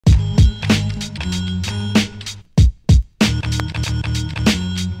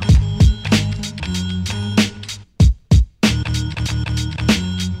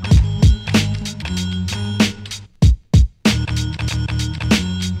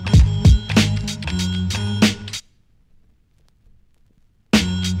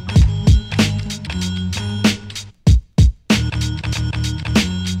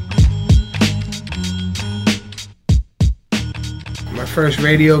first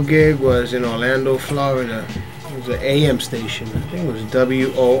radio gig was in Orlando, Florida. It was an AM station. I think it was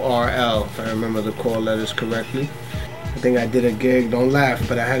WORL, if I remember the call letters correctly. I think I did a gig, don't laugh,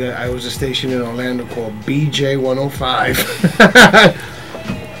 but I was a station in Orlando called BJ 105.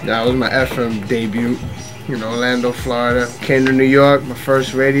 That was my FM debut in Orlando, Florida. Came to New York, my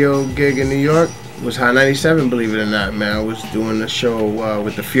first radio gig in New York was Hot 97, believe it or not, man. I was doing a show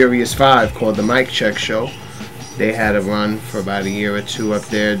with the Furious 5 called the Mic Check Show. They had a run for about a year or two up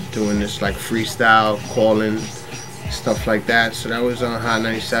there doing this like freestyle, calling, stuff like that. So that was on Hot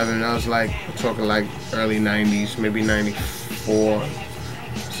 97. I was like, I'm talking like early 90s, maybe 94,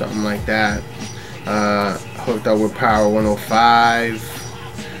 something like that. Hooked up with Power 105.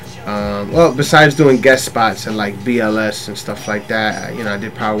 Well, besides doing guest spots and like BLS and stuff like that, I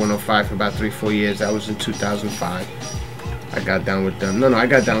did Power 105 for about 3-4 years. That was in 2005. I got down with them. No, I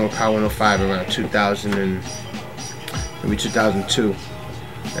got down with Power 105 around 2000 and maybe 2002.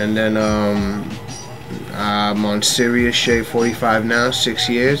 And then I'm on Sirius Shade 45 now, 6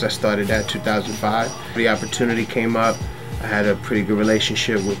 years. I started that 2005. The opportunity came up. I had a pretty good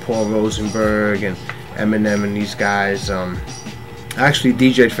relationship with Paul Rosenberg and Eminem and these guys. I actually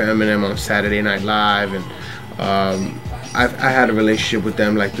DJ'd for Eminem on Saturday Night Live, and I had a relationship with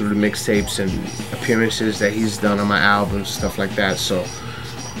them like through the mixtapes and appearances that he's done on my albums, stuff like that. So,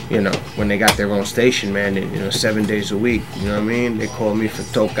 when they got their own station, man, 7 days a week, you know what I mean? They called me for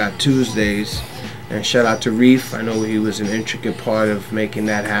Toca Tuesdays, and shout out to Reef. I know he was an intricate part of making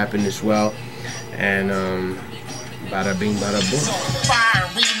that happen as well. And bada bing, bada boom. Fire,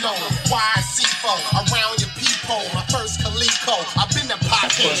 reload, around your people, my first Calico. I've been the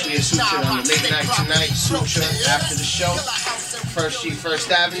podcast. Of course, we had Suture on the late night tonight. Suture after the show. First Street,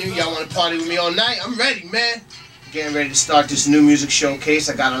 First Avenue. Y'all want to party with me all night? I'm ready, man. Getting ready to start this new music showcase.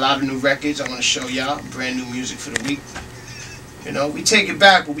 I got a lot of new records I want to show y'all. Brand new music for the week. We take it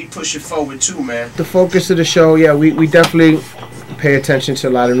back, but we push it forward too, man. The focus of the show, yeah, we definitely pay attention to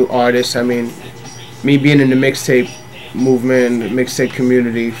a lot of new artists. I mean, me being in the mixtape movement, the mixtape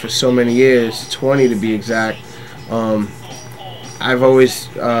community for so many years, 20 to be exact, I've always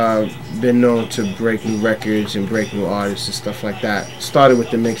been known to break new records and break new artists and stuff like that. Started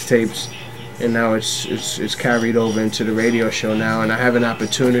with the mixtapes, and now it's carried over into the radio show now, and I have an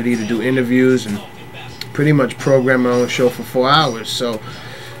opportunity to do interviews and pretty much program my own show for 4 hours. So,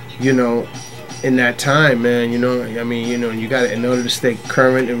 in that time, man, you gotta, in order to stay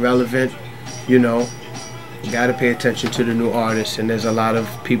current and relevant, you gotta pay attention to the new artists, and there's a lot of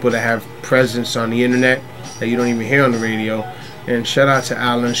people that have presence on the internet that you don't even hear on the radio. And shout out to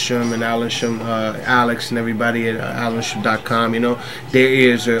Lindstrom and Alex and everybody at Lindstrom.com. Their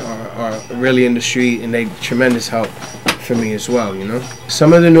ears are really in the street, and they tremendous help for me as well.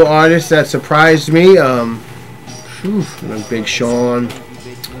 Some of the new artists that surprised me, Big Sean,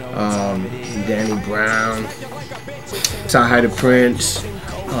 Danny Brown, Ty the Prince.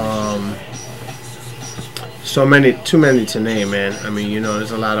 Too many to name, man. I mean,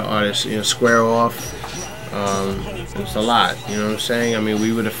 there's a lot of artists. Square Off. It's a lot. You know what I'm saying? I mean,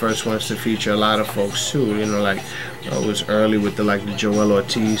 we were the first ones to feature a lot of folks too. It was early with the Joel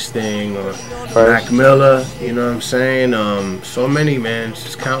Ortiz thing or Mac Miller. You know what I'm saying? So many, man.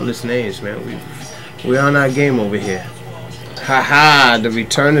 Just countless names, man. We on our game over here. Haha! The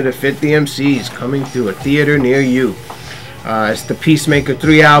return of the 50 MCs coming through a theater near you. It's the Peacemaker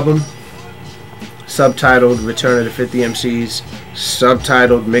 3 album. Subtitled Return of the 50 MCs,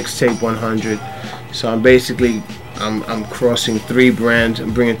 subtitled Mixtape 100. So I'm crossing 3 brands.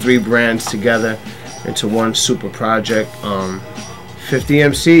 I'm bringing 3 brands together into one super project. 50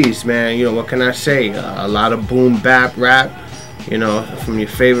 MCs, man. What can I say? A lot of boom bap rap. From your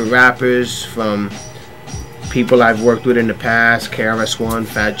favorite rappers, from people I've worked with in the past, KRS-One,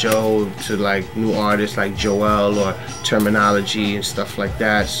 Fat Joe, to new artists like Joel or Terminology and stuff like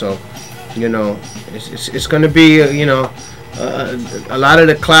that. So, it's going to be, a lot of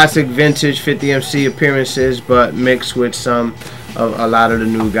the classic vintage 50 MC appearances, but mixed with a lot of the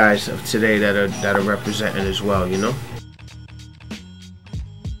new guys of today that are representing as well,